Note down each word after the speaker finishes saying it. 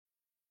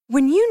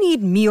When you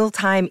need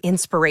mealtime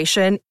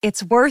inspiration,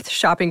 it's worth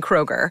shopping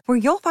Kroger, where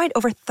you'll find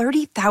over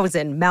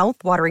 30,000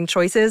 mouth-watering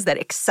choices that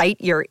excite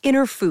your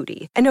inner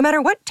foodie. And no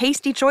matter what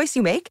tasty choice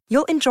you make,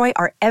 you'll enjoy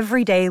our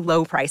everyday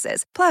low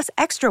prices, plus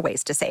extra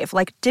ways to save,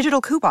 like digital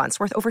coupons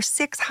worth over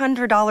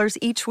 $600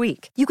 each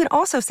week. You can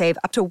also save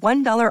up to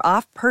 $1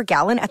 off per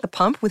gallon at the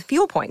pump with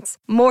fuel points.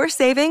 More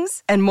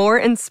savings and more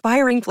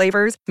inspiring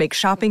flavors make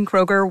shopping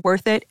Kroger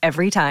worth it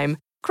every time.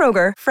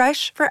 Kroger,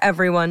 fresh for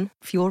everyone.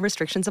 Fuel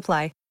restrictions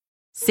apply.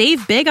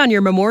 Save big on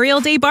your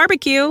Memorial Day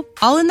barbecue,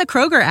 all in the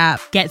Kroger app.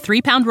 Get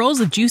 3-pound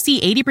rolls of juicy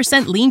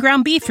 80% lean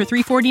ground beef for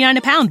 $3.49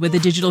 a pound with a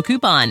digital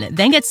coupon.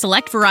 Then get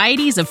select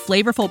varieties of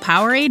flavorful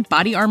Powerade,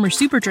 Body Armor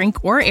Super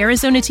Drink, or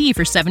Arizona tea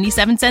for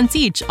 77 cents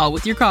each, all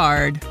with your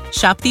card.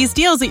 Shop these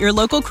deals at your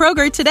local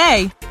Kroger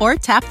today, or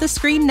tap the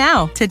screen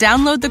now to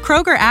download the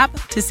Kroger app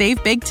to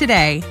save big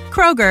today.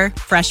 Kroger,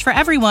 fresh for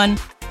everyone.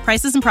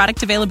 Prices and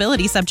product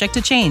availability subject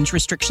to change.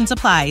 Restrictions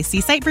apply. See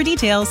site for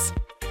details.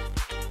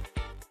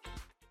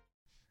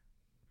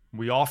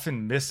 We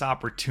often miss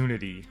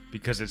opportunity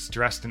because it's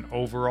dressed in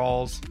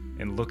overalls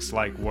and looks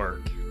like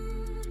work.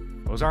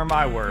 Those aren't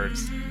my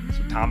words. That's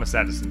what Thomas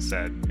Edison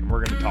said, and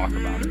we're going to talk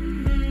about it.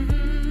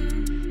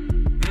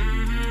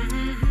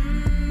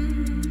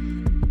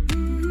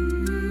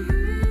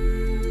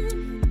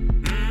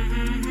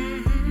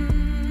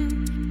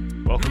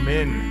 Welcome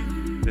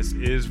in. This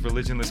is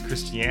Religionless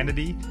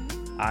Christianity.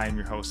 I'm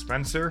your host,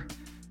 Spencer,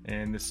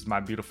 and this is my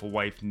beautiful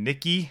wife,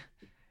 Nikki.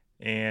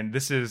 And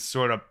this is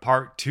sort of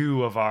part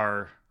 2 of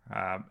our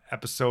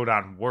episode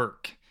on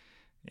work.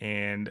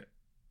 And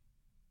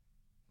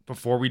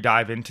before we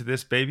dive into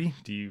this, baby,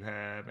 do you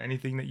have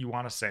anything that you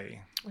want to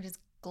say? We're just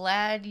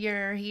glad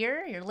you're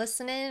here, you're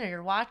listening, or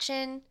you're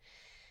watching.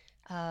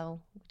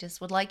 Just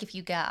would like if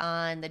you got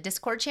on the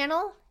Discord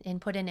channel and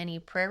put in any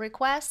prayer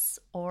requests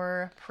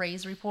or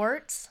praise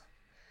reports.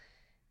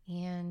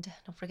 And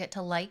don't forget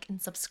to like and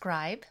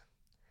subscribe.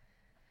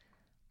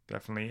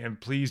 Definitely. And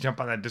please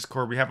jump on that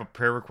Discord. We have a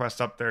prayer request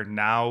up there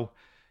now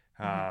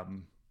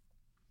from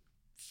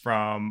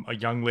a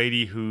young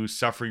lady who's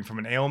suffering from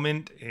an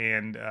ailment.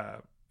 And,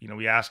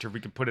 we asked her if we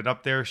could put it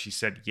up there. She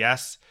said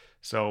yes.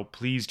 So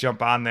please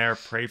jump on there.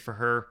 Pray for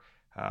her.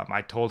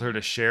 I told her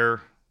to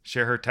share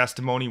her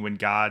testimony when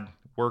God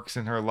works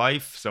in her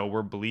life. So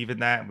we're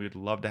believing that. And we'd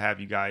love to have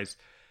you guys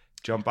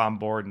jump on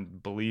board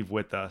and believe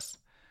with us.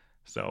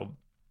 So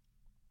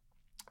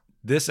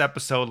this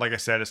episode, like I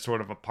said, is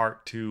sort of a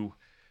part 2.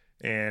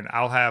 And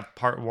I'll have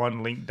part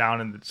 1 linked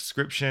down in the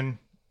description,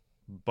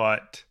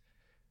 but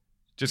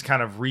just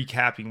kind of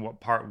recapping what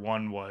part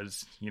 1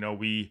 was.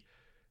 We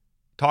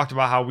talked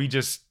about how we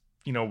just,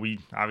 we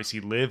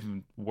obviously live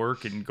and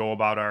work and go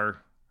about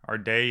our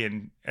day.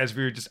 And as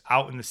we were just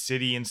out in the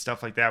city and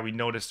stuff like that, we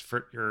noticed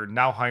you're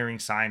now hiring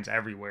signs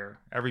everywhere.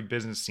 Every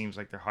business seems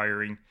like they're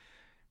hiring.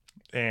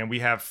 And we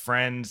have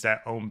friends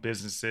that own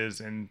businesses,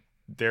 and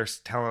they're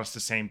telling us the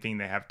same thing.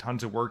 They have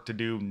tons of work to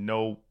do.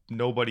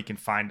 Nobody can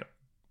find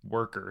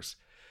workers.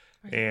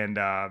 Right.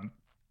 And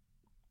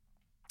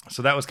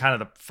so that was kind of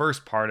the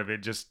first part of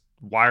it. Just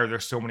why are there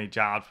so many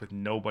jobs with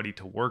nobody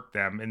to work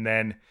them? And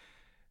then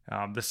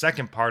the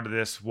second part of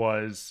this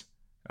was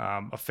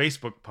a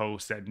Facebook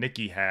post that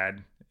Nikki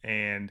had,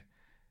 and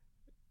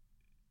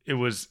it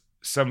was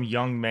some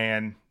young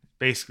man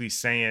basically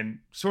saying,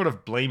 sort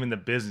of blaming the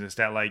business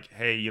that, like,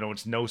 hey,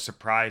 it's no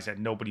surprise that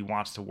nobody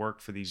wants to work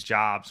for these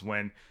jobs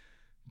when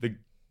the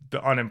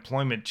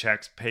unemployment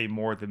checks pay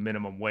more than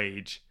minimum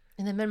wage.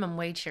 And the minimum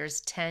wage here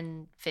is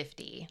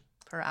 $10.50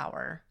 per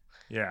hour.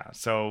 Yeah.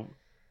 So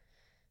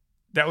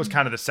that was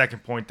kind of the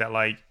second point, that,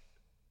 like,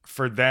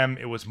 for them,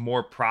 it was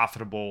more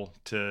profitable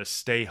to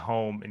stay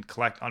home and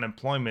collect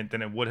unemployment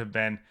than it would have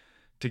been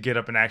to get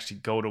up and actually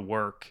go to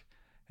work.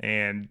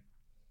 And,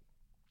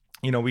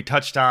 we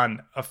touched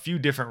on a few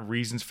different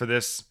reasons for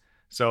this.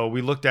 So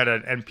we looked at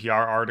an NPR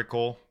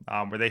article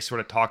where they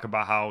sort of talk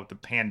about how the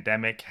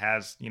pandemic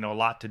has, a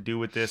lot to do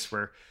with this,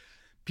 where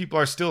people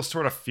are still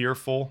sort of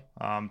fearful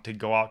to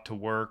go out to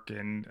work,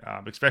 and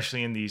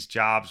especially in these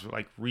jobs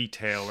like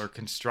retail or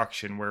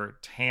construction, where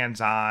it's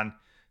hands-on,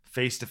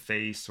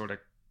 face-to-face, sort of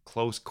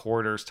close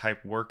quarters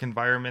type work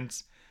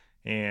environments.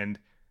 And,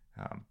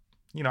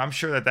 I'm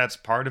sure that that's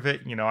part of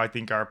it. I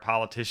think our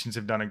politicians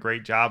have done a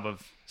great job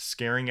of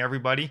scaring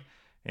everybody.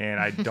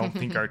 And I don't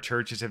think our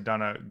churches have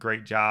done a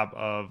great job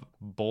of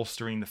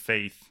bolstering the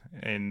faith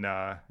in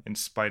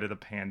spite of the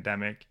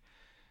pandemic.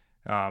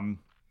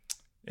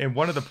 And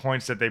one of the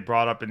points that they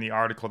brought up in the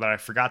article that I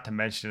forgot to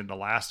mention in the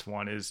last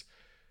one is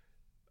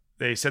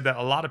they said that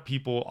a lot of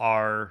people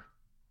are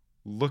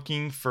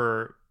looking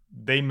for,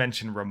 they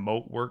mentioned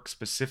remote work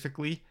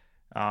specifically,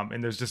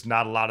 and there's just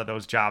not a lot of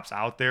those jobs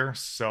out there.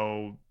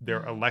 So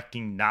they're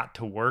electing not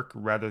to work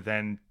rather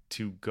than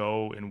to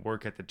go and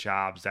work at the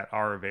jobs that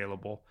are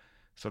available.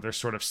 So they're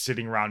sort of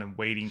sitting around and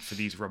waiting for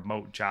these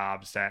remote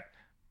jobs that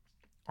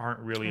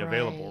aren't really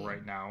available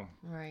right now.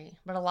 Right.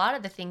 But a lot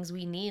of the things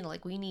we need,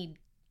 like we need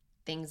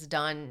things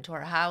done to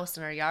our house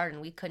and our yard,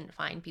 and we couldn't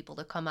find people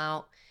to come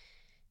out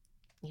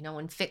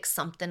and fix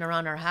something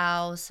around our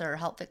house or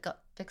help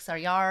fix our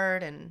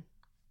yard. And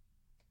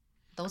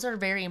those are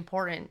very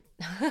important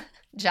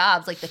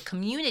jobs. Like the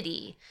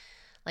community,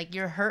 like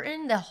you're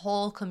hurting the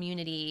whole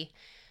community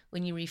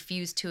when you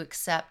refuse to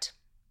accept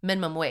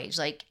minimum wage.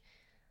 Like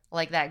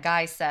that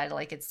guy said,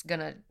 like it's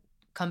going to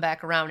come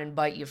back around and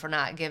bite you for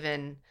not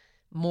giving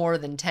more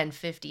than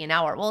 $10.50 an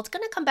hour. Well, it's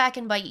going to come back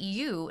and bite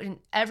you and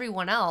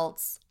everyone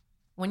else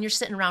when you're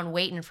sitting around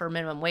waiting for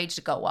minimum wage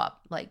to go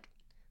up. Like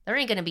there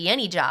ain't going to be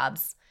any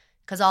jobs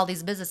because all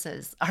these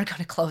businesses are going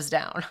to close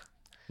down.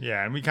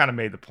 Yeah, and we kind of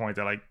made the point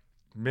that like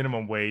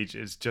minimum wage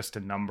is just a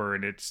number,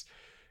 and it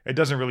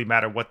doesn't really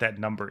matter what that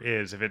number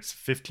is. If it's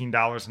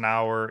 $15 an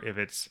hour, if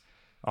it's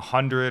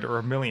 $100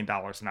 or $1 million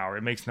an hour,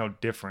 it makes no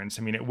difference.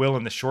 I mean, it will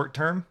in the short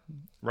term,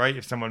 right?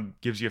 If someone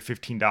gives you a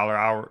 $15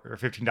 hour or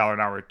 $15 an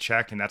hour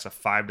check and that's a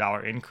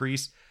 $5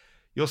 increase,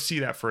 you'll see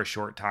that for a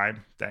short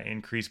time, that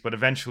increase, but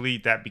eventually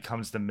that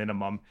becomes the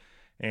minimum.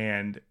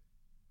 And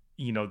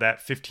that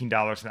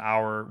 $15 an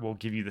hour will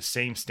give you the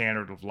same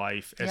standard of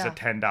life as a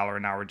 $10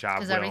 an hour job will.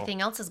 Because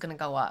everything else is going to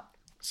go up.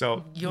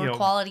 So your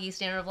quality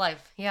standard of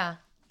life, isn't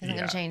going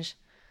to change.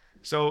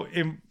 So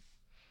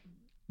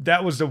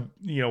that was the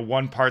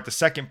one part. The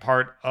second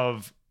part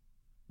of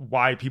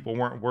why people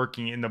weren't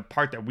working, and the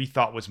part that we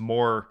thought was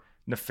more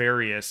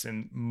nefarious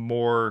and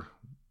more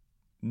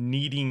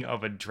needing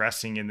of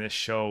addressing in this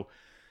show,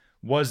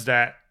 was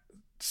that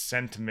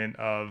sentiment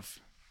of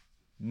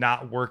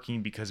not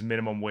working because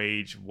minimum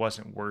wage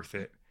wasn't worth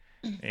it.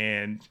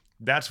 And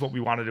that's what we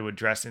wanted to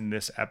address in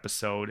this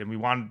episode. And we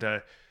wanted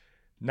to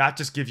not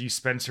just give you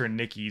Spencer and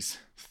Nikki's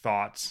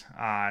thoughts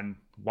on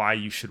why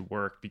you should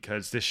work,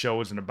 because this show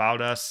isn't about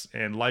us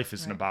and life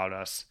isn't about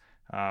us.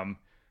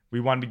 We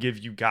wanted to give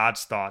you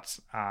God's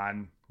thoughts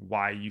on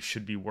why you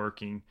should be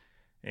working.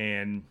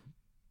 And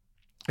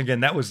again,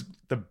 that was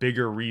the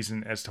bigger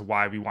reason as to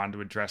why we wanted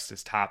to address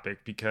this topic,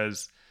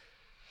 because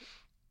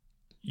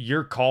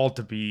you're called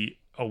to be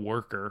a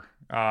worker.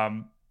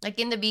 Like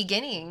in the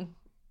beginning,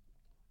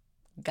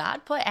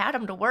 God put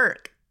Adam to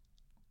work.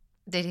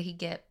 Did he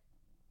get,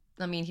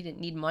 he didn't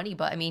need money,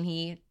 but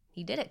he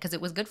did it because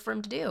it was good for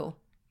him to do.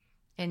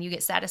 And you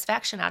get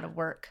satisfaction out of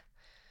work.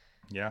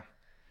 Yeah.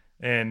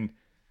 And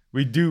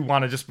we do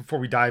want to, just before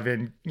we dive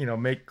in,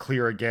 make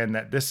clear again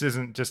that this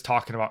isn't just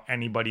talking about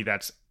anybody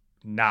that's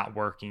not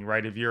working,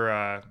 right? If you're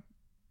a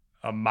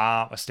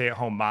mom, a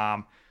stay-at-home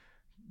mom,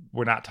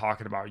 we're not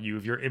talking about you.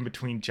 If you're in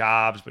between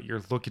jobs, but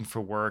you're looking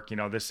for work,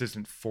 this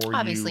isn't for you.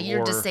 Obviously,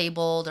 you're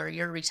disabled or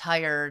you're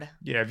retired.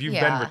 Yeah, if you've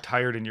been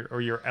retired and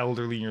you're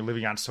elderly and you're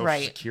living on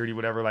Social Security,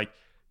 whatever, like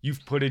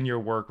you've put in your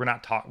work.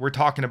 We're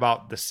talking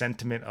about the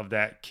sentiment of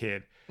that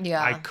kid.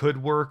 Yeah, I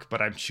could work,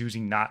 but I'm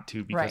choosing not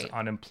to because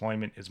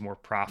unemployment is more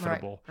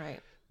profitable.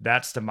 Right.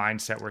 That's the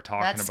mindset we're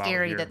talking about. That's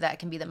scary that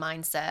can be the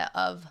mindset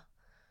of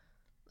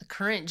the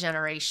current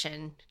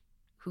generation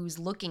who's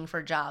looking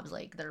for jobs,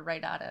 like they're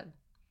right out of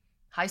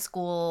high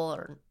school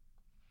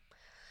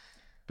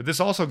But this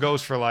also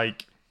goes for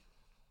like,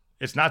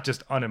 it's not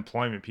just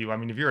unemployment people.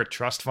 If you're a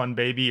trust fund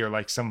baby or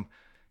like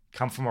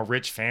come from a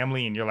rich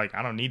family and you're like,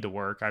 I don't need to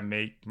work,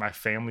 my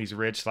family's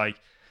rich, like,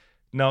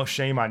 no,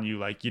 shame on you.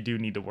 Like, you do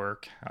need to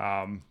work.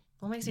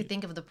 What makes me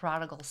think of the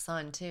prodigal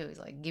son too? He's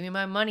like, give me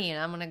my money and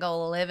I'm going to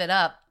go live it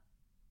up.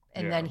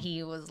 And then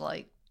he was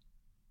like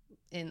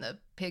in the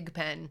pig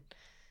pen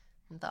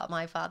and thought,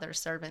 my father's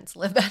servants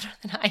live better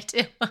than I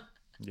do.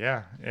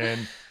 Yeah.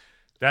 And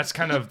that's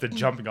kind of the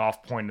jumping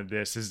off point of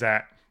this, is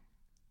that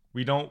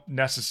we don't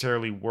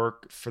necessarily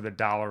work for the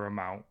dollar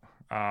amount.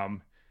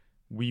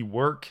 We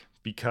work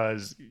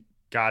because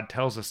God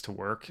tells us to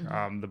work.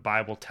 The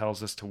Bible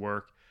tells us to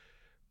work.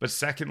 But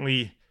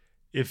secondly,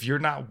 if you're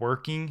not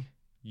working,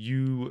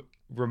 you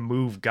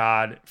remove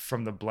God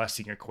from the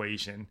blessing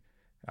equation.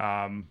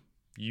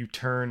 You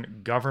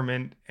turn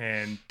government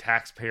and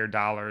taxpayer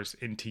dollars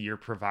into your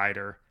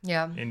provider,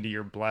 into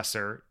your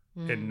blesser,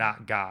 and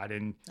not God.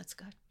 And that's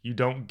good. You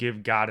don't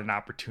give God an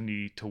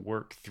opportunity to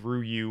work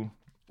through you,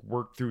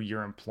 work through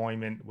your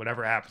employment,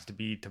 whatever it happens to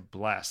be, to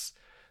bless.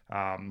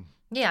 God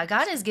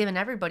has given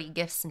everybody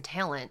gifts and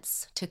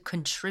talents to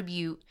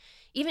contribute,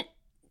 even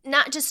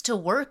not just to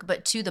work,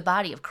 but to the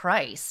body of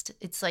Christ.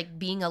 It's like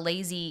being a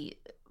lazy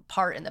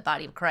part in the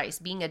body of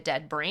Christ, being a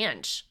dead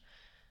branch,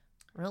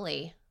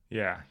 really.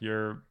 Yeah,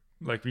 you're,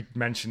 like we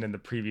mentioned in the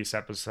previous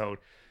episode,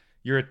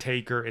 you're a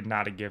taker and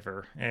not a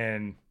giver.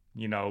 And,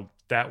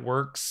 that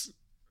works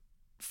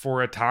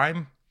for a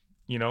time,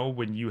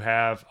 when you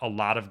have a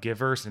lot of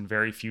givers and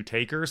very few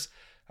takers.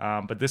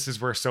 But this is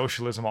where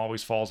socialism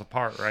always falls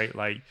apart, right?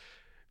 Like,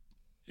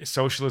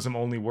 socialism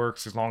only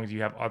works as long as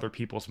you have other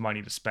people's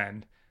money to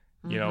spend,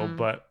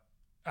 but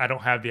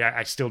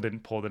I still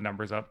didn't pull the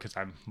numbers up because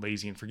I'm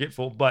lazy and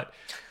forgetful, but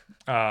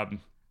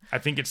I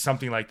think it's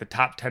something like the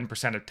top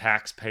 10% of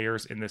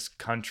taxpayers in this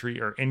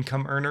country, or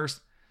income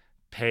earners,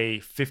 pay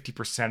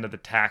 50% of the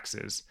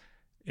taxes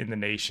in the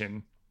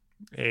nation.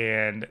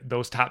 And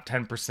those top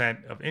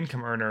 10% of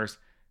income earners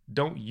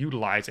don't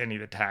utilize any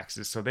of the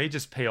taxes. So they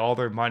just pay all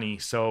their money.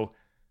 So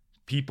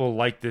people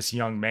like this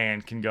young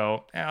man can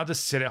go, I'll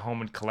just sit at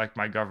home and collect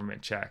my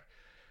government check.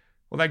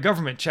 Well, that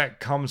government check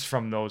comes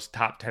from those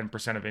top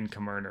 10% of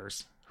income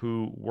earners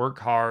who work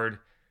hard,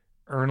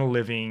 earn a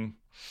living,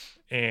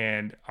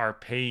 and are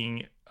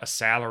paying a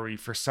salary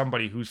for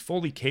somebody who's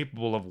fully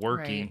capable of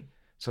working, Right.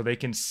 so they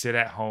can sit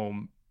at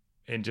home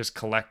and just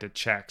collect a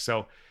check.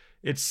 So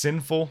it's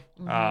sinful,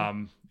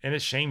 and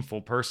it's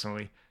shameful,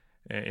 personally,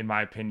 in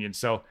my opinion.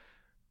 So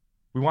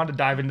we wanted to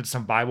dive into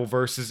some Bible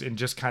verses and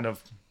just kind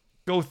of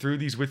go through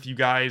these with you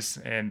guys.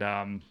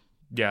 And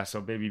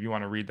so baby, if you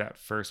want to read that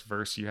first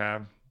verse you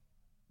have.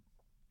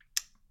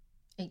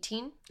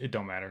 18? It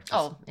don't matter.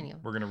 Anyway.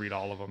 We're going to read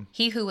all of them.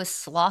 He who is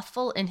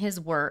slothful in his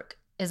work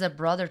is a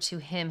brother to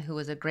him who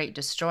is a great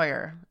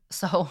destroyer.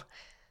 So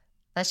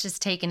that's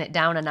just taking it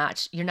down a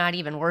notch. You're not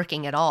even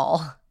working at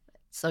all.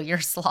 So you're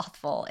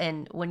slothful.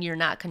 And when you're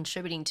not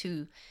contributing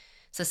to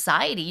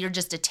society, you're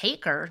just a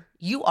taker.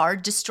 You are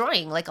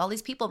destroying, like all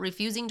these people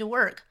refusing to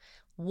work.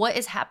 What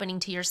is happening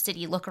to your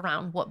city? Look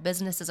around. What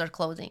businesses are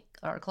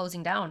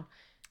closing down?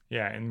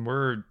 Yeah, and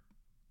we're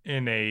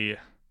in a,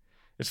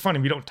 it's funny,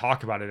 we don't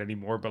talk about it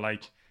anymore, but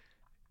like,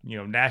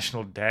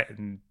 national debt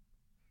and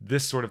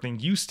this sort of thing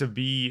used to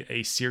be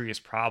a serious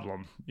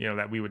problem,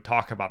 that we would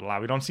talk about a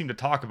lot. We don't seem to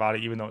talk about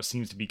it, even though it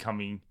seems to be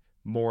becoming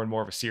more and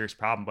more of a serious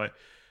problem. But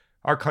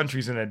our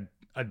country's in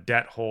a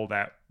debt hole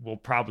that we'll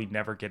probably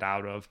never get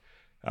out of.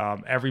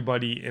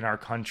 Everybody in our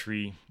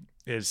country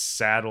is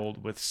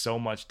saddled with so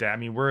much debt. I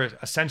mean, we're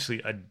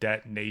essentially a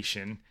debt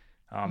nation.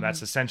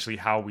 That's essentially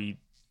how we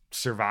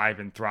survive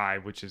and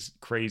thrive, which is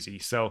crazy.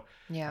 So,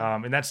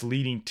 and that's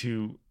leading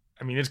to,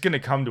 it's going to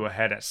come to a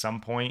head at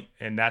some point,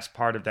 and that's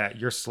part of that.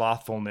 Your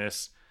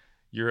slothfulness,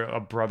 you're a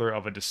brother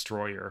of a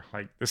destroyer.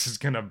 Like this is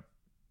gonna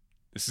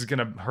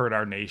hurt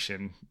our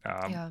nation.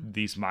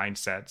 These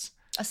mindsets.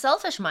 A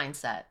selfish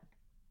mindset.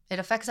 It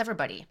affects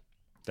everybody.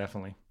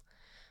 Definitely.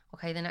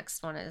 Okay, the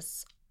next one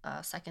is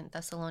 2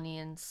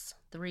 Thessalonians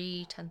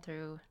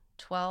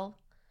 3:10-12.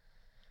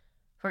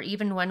 For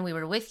even when we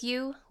were with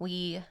you,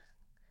 we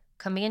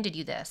commanded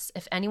you this: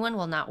 if anyone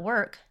will not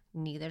work,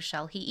 neither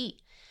shall he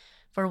eat.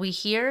 For we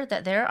hear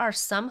that there are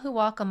some who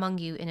walk among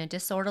you in a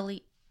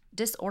disorderly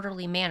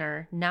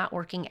manner, not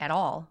working at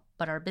all,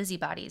 but are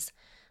busybodies.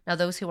 Now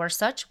those who are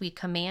such we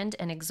command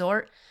and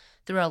exhort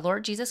through our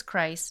Lord Jesus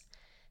Christ,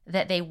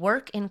 that they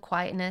work in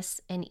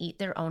quietness and eat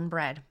their own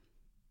bread.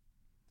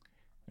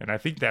 And I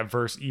think that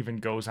verse even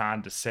goes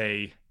on to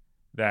say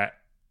that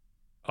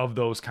of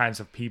those kinds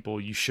of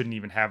people, you shouldn't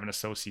even have an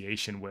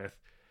association with.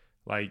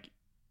 Like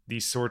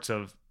these sorts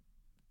of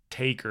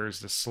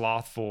takers, the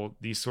slothful,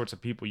 these sorts of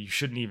people, you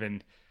shouldn't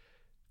even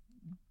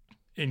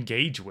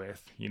engage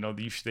with.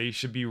 They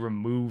should be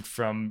removed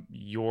from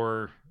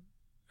your,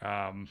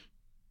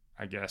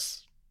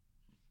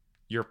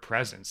 your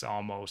presence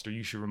almost, or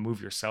you should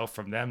remove yourself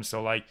from them.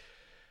 So like,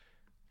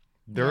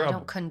 I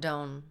don't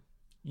condone.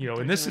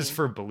 And this is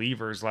for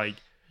believers. Like,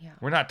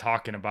 we're not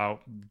talking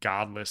about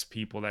godless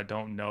people that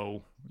don't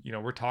know.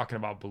 We're talking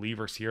about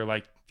believers here.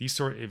 Like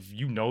if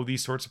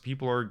these sorts of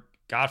people, or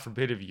God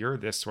forbid if you're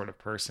this sort of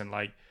person,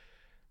 like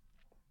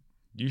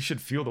you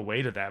should feel the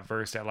weight of that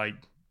verse that like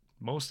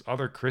most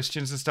other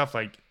Christians and stuff,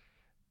 like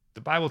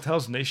the Bible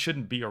tells them they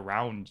shouldn't be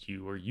around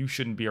you, or you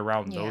shouldn't be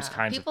around those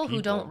kinds of people. People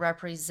who don't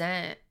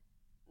represent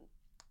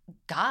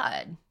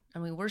God.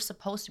 We're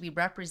supposed to be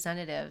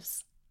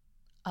representatives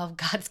of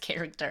God's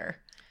character.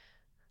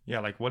 Yeah,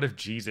 like what if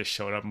Jesus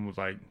showed up and was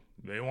like,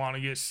 they want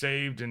to get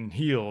saved and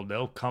healed,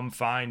 they'll come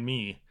find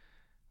me.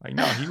 Like,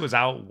 no, he was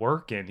out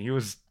working. He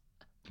was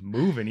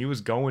moving. He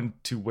was going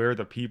to where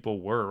the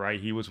people were, right?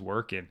 He was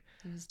working.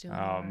 He was doing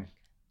work.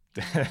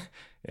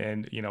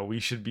 And, we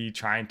should be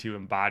trying to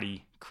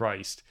embody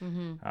Christ.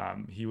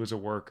 He was a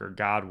worker.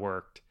 God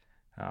worked.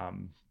 I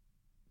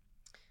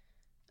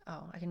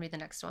can read the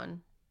next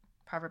one.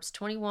 Proverbs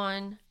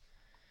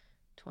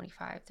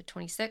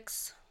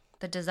 21:25-26.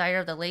 The desire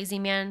of the lazy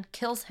man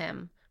kills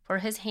him, for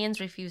his hands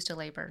refuse to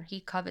labor. He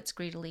covets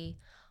greedily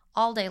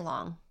all day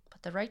long,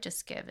 but the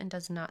righteous give and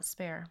does not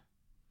spare.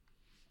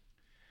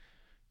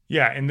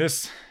 Yeah, and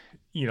this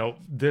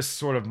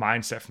sort of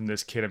mindset from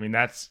this kid,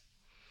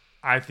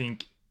 I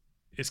think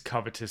is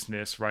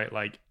covetousness, right?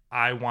 Like,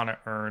 I want to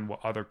earn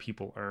what other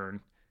people earn,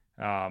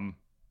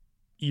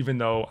 even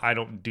though I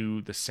don't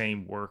do the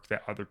same work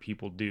that other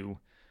people do.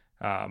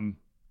 And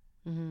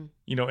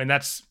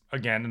that's,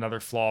 again, another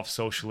flaw of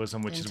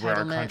socialism, which is where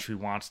our country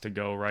wants to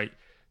go, right?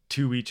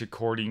 To each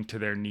according to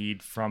their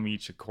need, from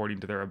each according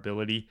to their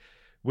ability,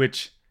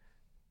 which,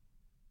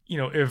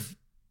 if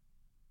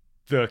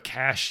the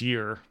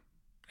cashier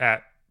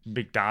at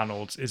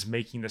McDonald's is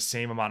making the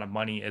same amount of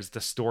money as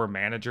the store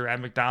manager at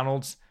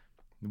McDonald's,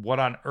 what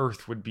on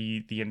earth would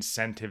be the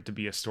incentive to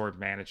be a store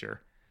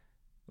manager?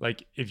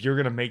 Like, if you're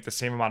going to make the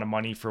same amount of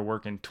money for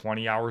working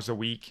 20 hours a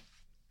week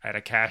at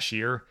a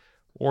cashier,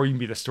 or you can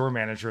be the store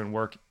manager and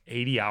work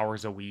 80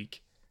 hours a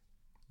week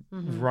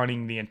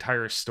running the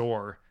entire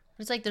store.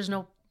 It's like there's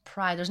no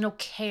pride, there's no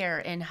care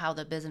in how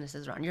the business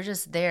is run. You're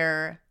just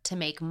there to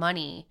make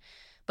money.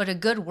 But a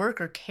good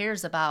worker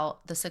cares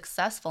about the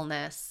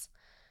successfulness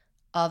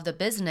of the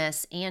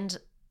business and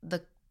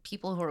the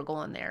people who are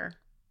going there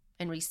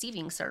and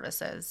receiving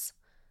services.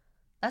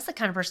 That's the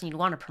kind of person you'd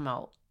want to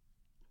promote.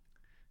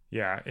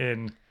 Yeah.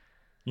 And,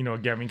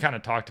 again, we kind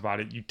of talked about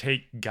it. You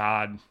take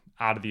God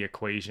out of the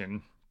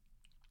equation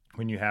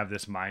when you have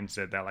this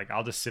mindset that, like,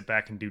 I'll just sit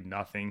back and do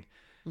nothing.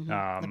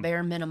 The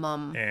bare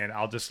minimum. And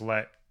I'll just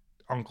let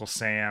Uncle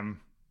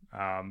Sam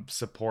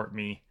support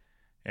me,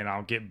 and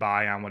I'll get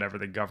by on whatever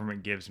the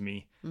government gives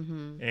me.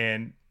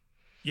 And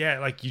yeah,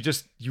 like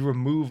you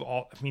remove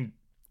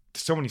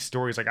so many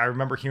stories. Like I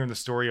remember hearing the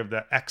story of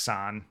the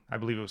Exxon, I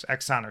believe it was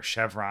Exxon or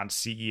Chevron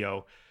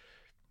CEO,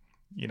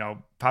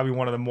 probably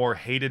one of the more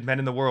hated men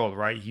in the world,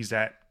 right? He's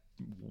that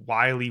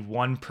wily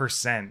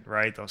 1%,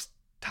 right? Those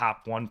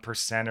top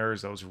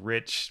 1%ers, those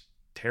rich,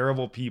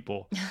 terrible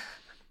people.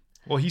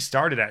 Well, he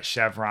started at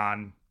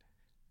Chevron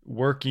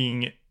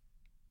working,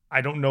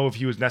 I don't know if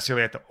he was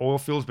necessarily at the oil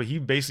fields, but he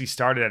basically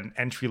started at an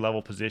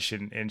entry-level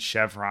position in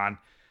Chevron.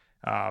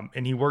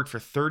 And he worked for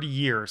 30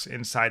 years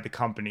inside the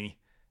company.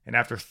 And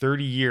after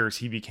 30 years,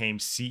 he became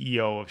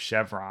CEO of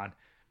Chevron.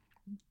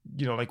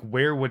 Like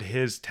where would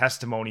his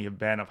testimony have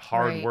been of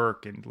hard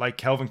work? And like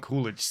Calvin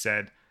Coolidge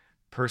said,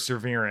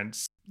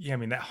 perseverance. Yeah, I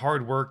mean, that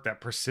hard work, that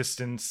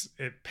persistence,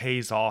 it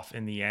pays off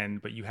in the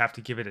end, but you have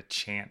to give it a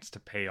chance to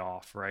pay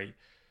off, right?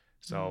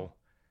 So,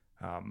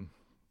 I'll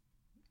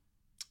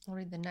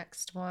read the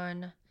next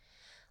one.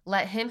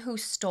 Let him who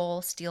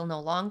stole steal no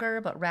longer,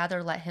 but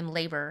rather let him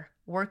labor,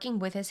 working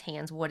with his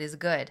hands what is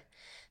good,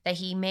 that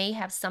he may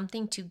have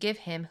something to give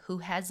him who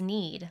has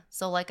need.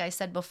 So like I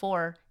said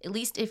before, at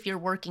least if you're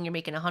working, you're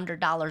making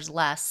 $100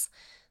 less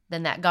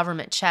than that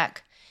government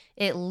check.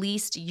 At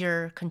least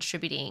you're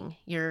contributing.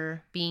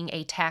 You're being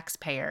a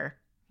taxpayer.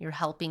 You're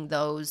helping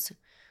those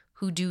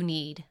who do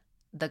need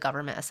the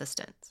government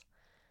assistance.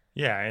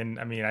 Yeah, and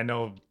I mean, I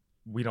know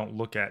we don't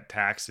look at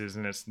taxes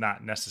and it's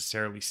not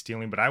necessarily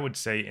stealing, but I would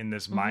say in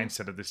this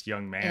mindset of this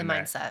young man,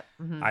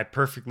 I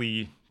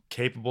perfectly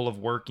capable of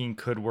working,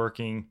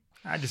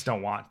 I just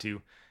don't want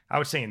to. I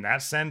would say in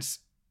that sense,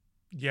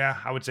 yeah,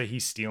 I would say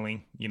he's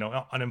stealing.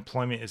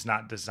 Unemployment is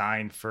not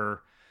designed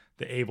for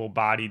the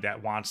able-bodied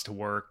that wants to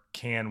work,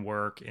 can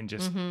work, and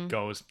just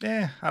goes,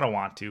 I don't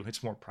want to.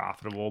 It's more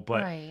profitable.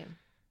 But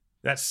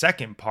that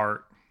second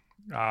part,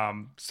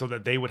 so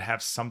that they would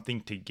have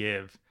something to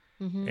give.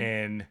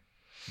 And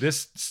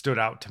this stood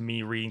out to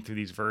me reading through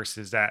these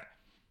verses, that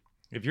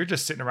if you're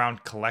just sitting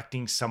around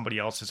collecting somebody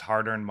else's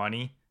hard-earned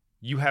money,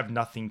 you have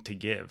nothing to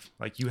give.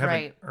 Like you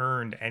haven't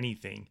earned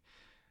anything.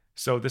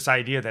 So this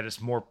idea that it's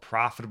more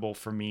profitable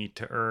for me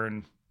to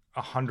earn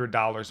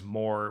 $100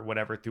 more,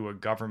 whatever, through a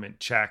government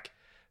check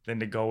than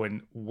to go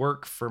and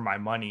work for my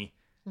money.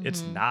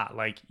 It's not.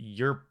 Like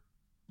you're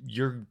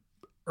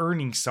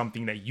earning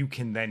something that you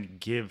can then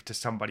give to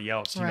somebody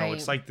else.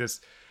 It's like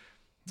this.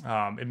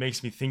 It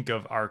makes me think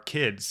of our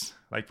kids,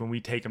 like when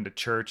we take them to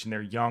church and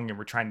they're young and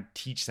we're trying to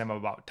teach them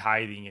about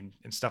tithing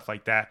and stuff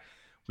like that.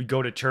 We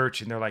go to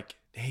church and they're like,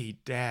 hey,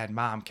 Dad,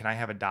 Mom, can I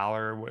have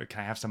 $1? Can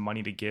I have some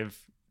money to give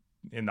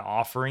in the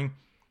offering?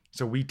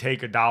 So we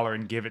take $1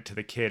 and give it to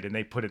the kid and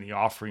they put it in the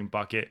offering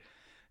bucket.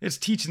 It's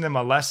teaching them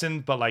a lesson,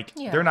 but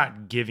they're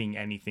not giving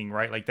anything,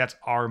 right? Like that's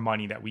our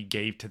money that we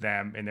gave to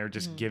them and they're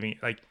just giving,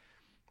 like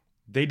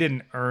they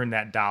didn't earn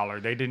that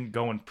 $1. They didn't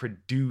go and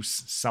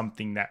produce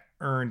something that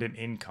earned an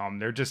income.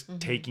 They're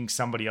just taking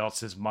somebody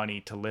else's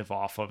money to live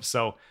off of.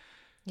 So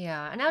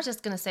yeah, and I was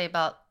just going to say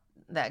about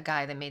that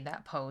guy that made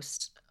that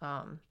post,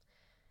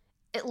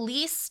 at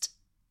least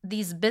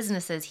these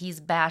businesses he's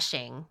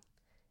bashing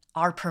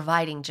are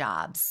providing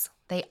jobs.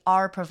 They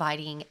are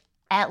providing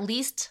at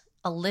least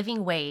a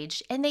living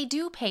wage, and they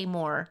do pay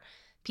more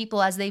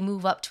people as they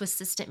move up to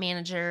assistant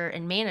manager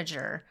and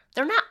manager.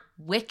 They're not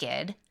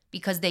wicked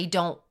because they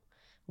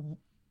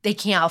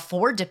can't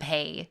afford to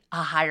pay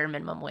a higher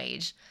minimum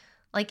wage.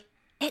 Like,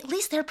 at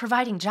least they're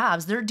providing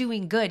jobs. They're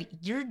doing good.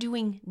 You're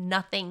doing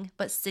nothing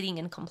but sitting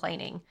and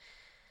complaining.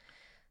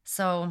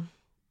 So,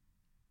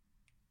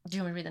 do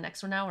you want me to read the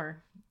next one now,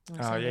 or?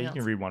 Yeah, you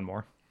can read one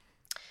more.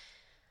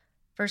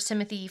 1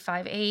 Timothy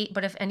 5:8,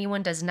 but if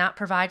anyone does not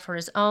provide for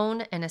his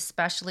own, and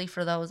especially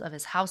for those of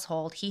his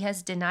household, he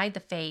has denied the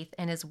faith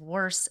and is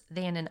worse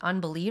than an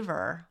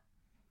unbeliever.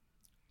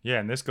 Yeah,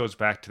 and this goes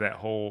back to that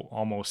whole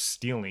almost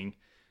stealing.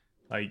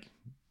 Like,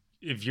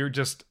 if you're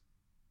just,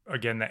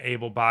 again, the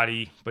able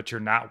body, but you're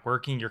not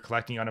working, you're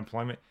collecting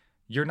unemployment,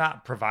 you're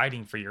not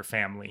providing for your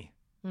family.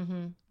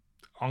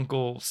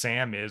 Uncle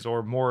Sam is,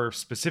 or more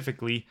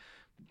specifically,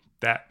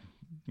 that,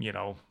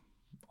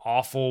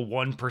 awful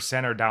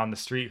 1%er down the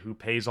street who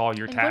pays all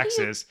your taxes.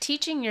 What are you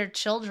teaching your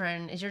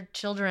children? Is your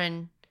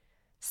children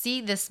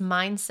see this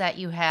mindset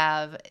you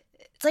have?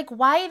 It's like,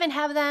 why even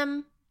have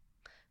them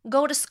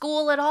go to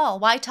school at all?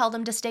 Why tell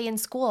them to stay in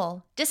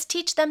school? Just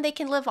teach them they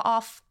can live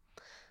off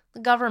the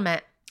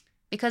government,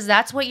 because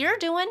that's what you're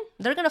doing.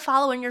 They're going to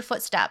follow in your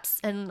footsteps,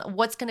 and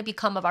what's going to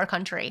become of our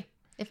country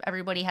if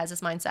everybody has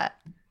this mindset.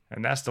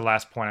 And that's the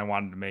last point I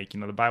wanted to make.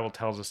 The Bible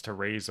tells us to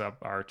raise up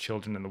our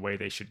children in the way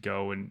they should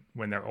go, and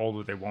when they're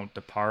older, they won't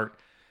depart.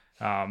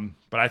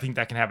 But I think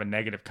that can have a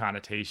negative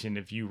connotation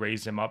if you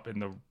raise them up in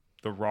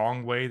the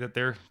wrong way, that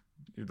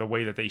the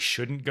way that they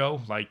shouldn't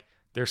go. Like,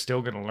 they're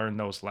still going to learn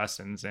those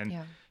lessons. And,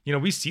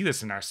 we see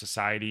this in our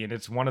society, and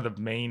it's one of the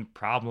main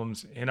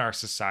problems in our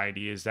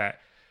society is that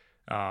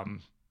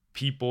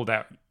people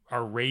that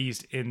are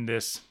raised in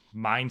this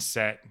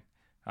mindset,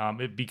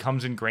 it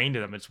becomes ingrained to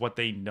them. It's what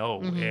they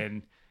know,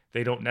 and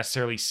they don't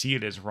necessarily see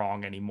it as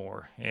wrong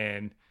anymore.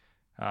 And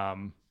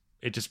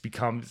it just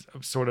becomes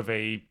sort of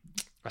a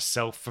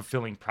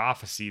self-fulfilling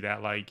prophecy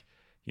that, like,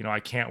 I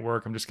can't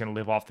work. I'm just going to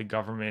live off the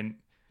government.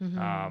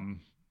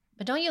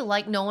 But don't you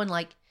like knowing,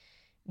 like,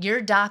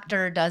 your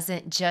doctor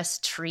doesn't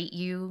just treat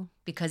you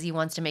because he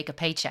wants to make a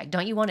paycheck?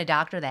 Don't you want a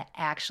doctor that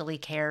actually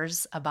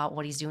cares about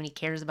what he's doing? He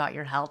cares about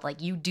your health.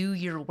 Like, you do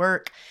your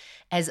work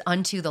as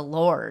unto the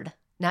Lord,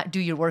 not do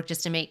your work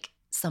just to make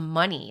some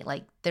money.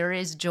 Like, there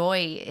is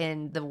joy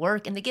in the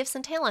work and the gifts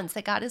and talents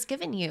that God has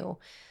given you.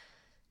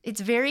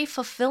 It's very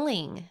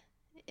fulfilling.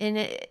 And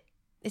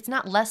it's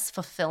not less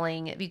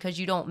fulfilling because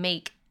you don't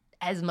make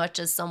as much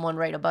as someone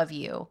right above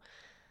you.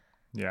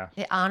 Yeah.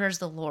 It honors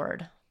the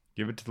Lord.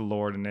 Give it to the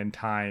Lord, and in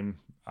time,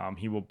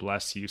 he will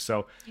bless you.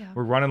 So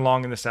we're running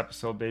long in this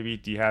episode, baby.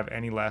 Do you have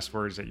any last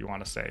words that you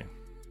want to say?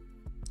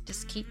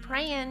 Just keep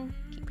praying.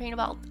 Keep praying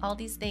about all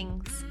these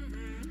things.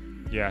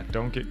 Yeah,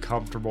 don't get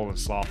comfortable in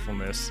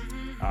slothfulness.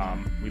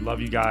 We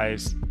love you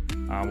guys.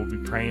 We'll be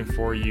praying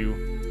for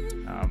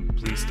you.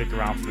 Please stick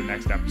around for the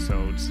next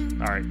episodes.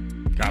 All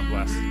right. God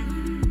bless.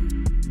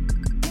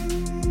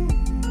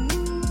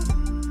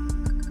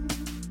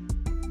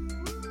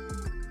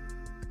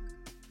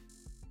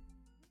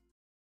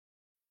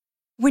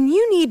 When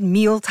you need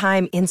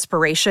mealtime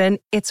inspiration,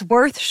 it's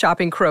worth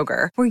shopping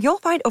Kroger, where you'll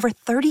find over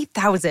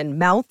 30,000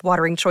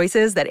 mouth-watering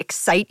choices that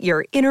excite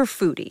your inner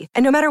foodie.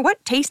 And no matter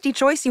what tasty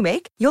choice you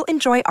make, you'll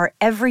enjoy our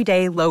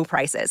everyday low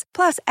prices,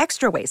 plus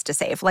extra ways to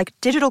save, like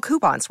digital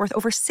coupons worth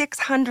over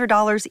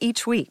 $600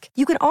 each week.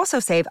 You can also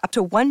save up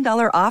to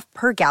 $1 off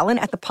per gallon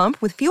at the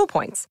pump with fuel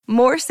points.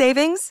 More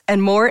savings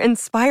and more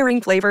inspiring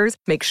flavors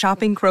make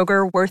shopping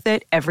Kroger worth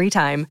it every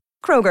time.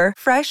 Kroger,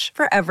 fresh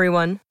for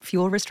everyone.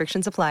 Fuel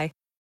restrictions apply.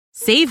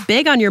 Save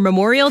big on your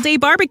Memorial Day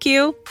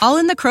barbecue, all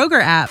in the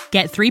Kroger app.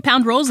 Get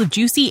 3-pound rolls of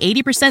juicy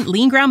 80%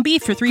 lean ground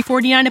beef for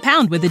 $3.49 a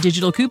pound with a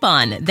digital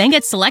coupon. Then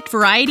get select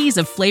varieties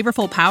of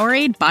flavorful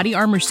Powerade, Body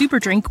Armor Super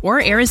Drink,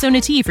 or Arizona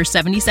tea for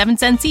 77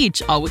 cents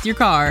each, all with your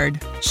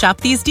card.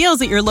 Shop these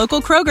deals at your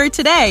local Kroger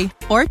today,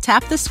 or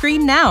tap the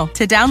screen now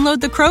to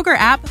download the Kroger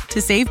app to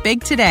save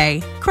big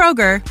today.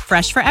 Kroger,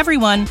 fresh for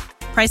everyone.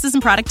 Prices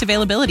and product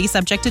availability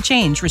subject to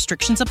change.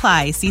 Restrictions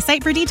apply. See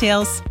site for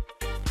details.